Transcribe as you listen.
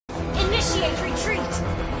Initiate retreat!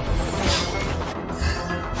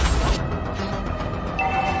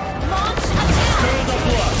 Launch attack! Stir the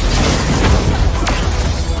blood!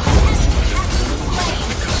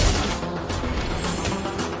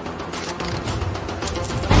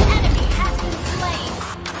 An enemy has been slain!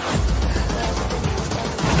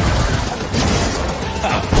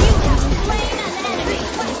 You have slain an enemy!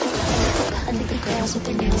 Under the girls with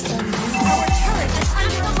their nails done. Our turret is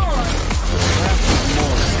under lord!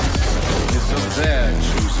 Is of their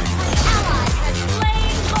choosing. Ally has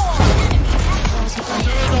slain lord!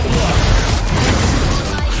 Stir the blood!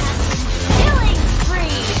 Killing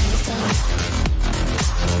spree!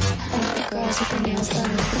 Under the girls with their nails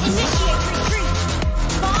done. Initiate retreat!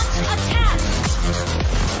 Launch attack!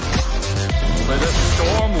 Let a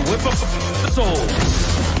storm whip up the soul.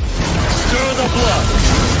 Stir the blood!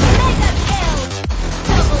 Mega kill!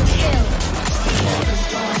 Double kill!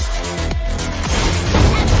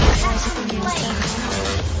 Slain!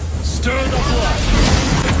 Stir the blood!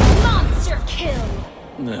 Monster kill!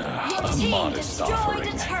 A Team modest destroyed offering.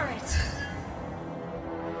 a turret!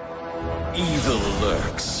 Evil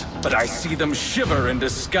lurks, but I see them shiver in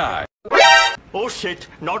disguise. Oh shit,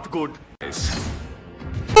 not good.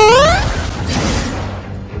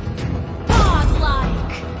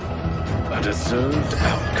 Godlike! A deserved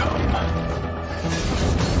outcome.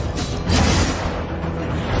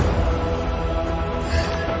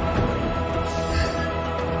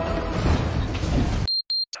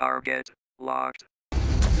 Target locked.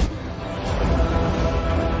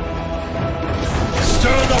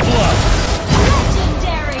 Stir the blood!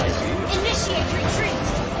 Legendary! Initiate retreat!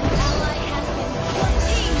 Ally has been... Your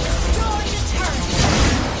team destroyed a turret!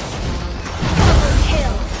 Double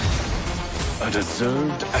kill! A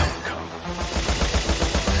deserved outcome.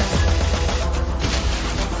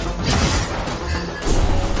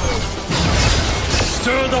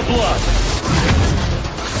 Stir the blood!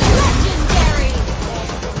 Legendary!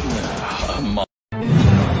 A mo-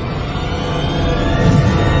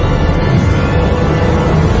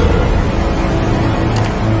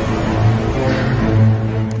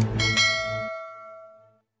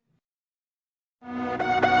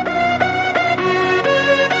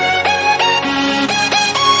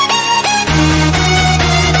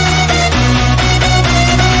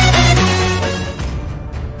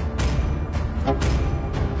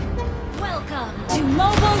 Welcome to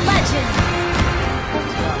Mobile Legends!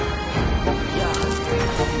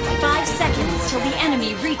 5 seconds till the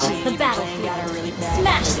enemy reaches the battlefield.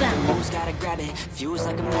 Smash them!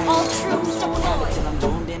 All troops deployed!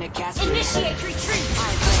 Initiate retreat!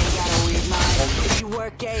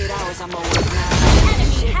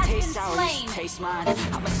 Enemy has been slain!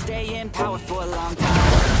 I'ma stay in power for a long time.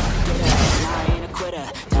 I ain't a quitter.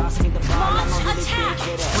 Toss me the ball, I'm a really Attack! big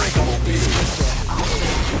hitter.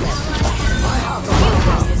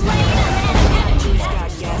 Slain an enemy! Got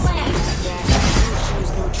gas, Slain! shoes,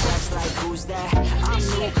 new tracks like who's that? I'm new,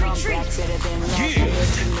 Initiate come retreat! back better than last year.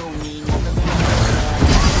 You know me,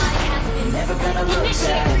 never gonna look Initiate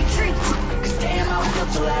back. retreat! Cause damn, I'm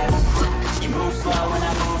built to last. You move slow and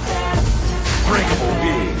I move fast. Breakable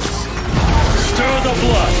beings. Stir the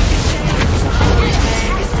blood!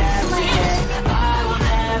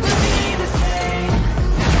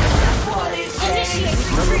 Initiate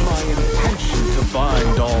Never retreat! my intention to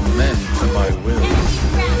bind all men to my will. Enemy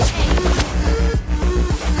rampage!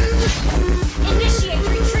 Initiate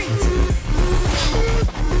retreat!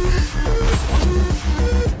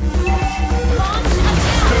 Launch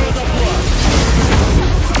attack! Stir the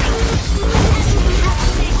blood!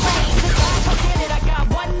 I got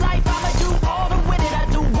one life, I'ma do all to win it. I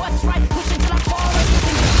do what's right, push until I fall.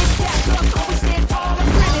 Always stand tall and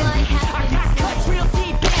grinning. I got cuts real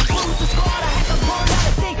deep, can't lose the squad. I had to learn how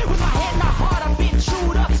to think with my head, my heart. I've been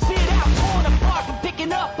chewed up, spit out, torn apart from picking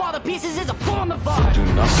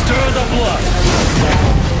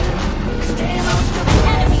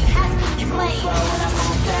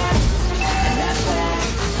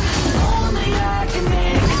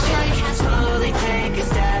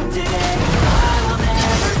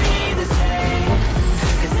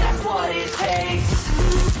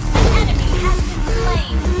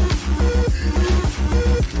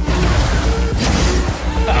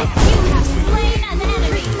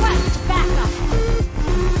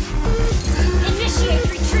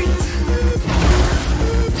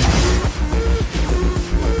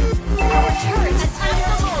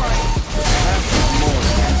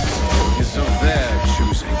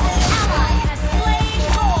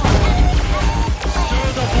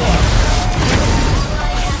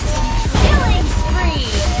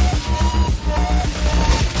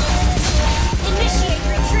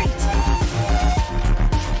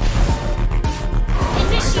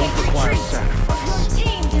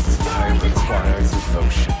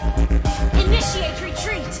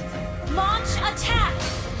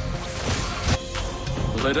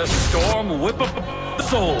Let a storm whip up the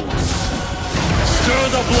souls. Stir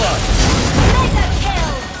the blood. Mega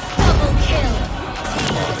kill! Double kill!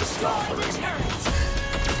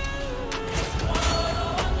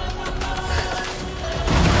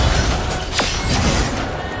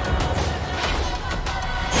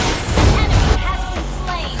 Enemy has been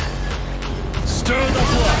slain! Stir the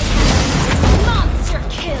blood. Monster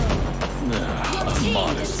kill! A Team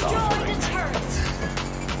modest destroyed offering. the turret!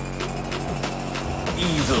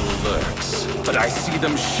 Evil lurks, but I see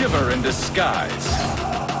them shiver in disguise.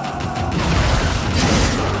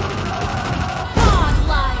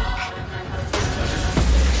 Godlike!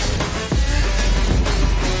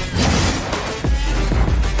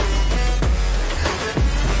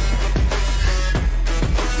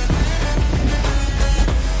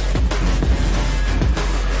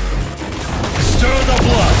 Stir the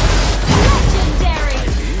blood. Legendary!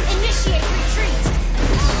 Initiate retreat!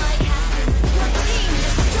 Ally has been... Your team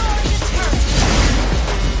destroyed the turret!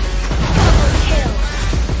 Double kill!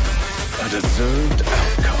 A deserved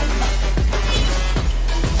outcome.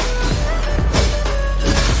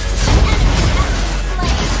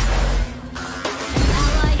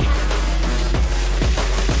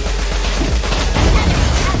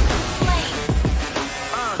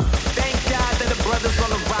 Thank God that the brothers on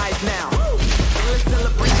the rise now. Endless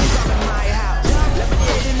celebrations all in my house.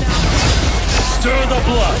 Levitating now. Stir the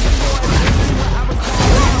blood.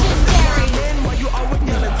 While you always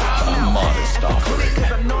yelling top A now. modest offering.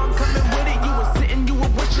 Cause I know I'm coming with it. You were sitting, you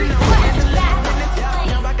were wishing. Now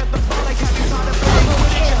I got the ball like Harry Potter.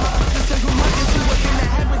 Listen to my see what's in the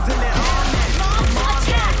heavens in it. All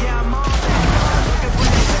that. Yeah, I'm all that. Looking for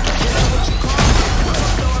the second, you know what you call it.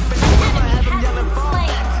 Go up in the river, have them yelling fall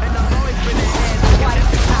back. And I've always been ahead. Like that's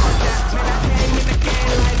the power that. Man, I came in the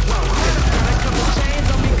game like whoa. Got a couple chains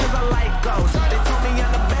on me cause I like ghosts. They told me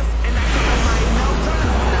I'm the best and I told them I ain't no turn.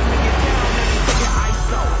 When I bring it down, let me take your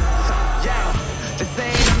ISO. Yeah, they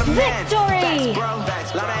saying I'm the man. Victory! Facts, bro.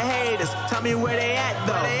 Facts. Lot of haters, tell me where they at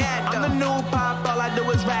though. I'm the new pop, all I do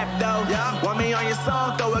is rap though. Want me on your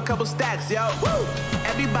song, throw a couple stacks, yo. Woo!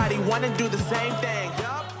 Everybody wanna do the same thing.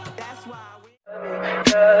 That's why we...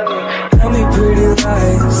 Tell me pretty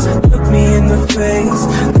lies, look me in the face.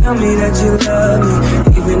 Tell me that you love me,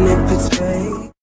 even if it's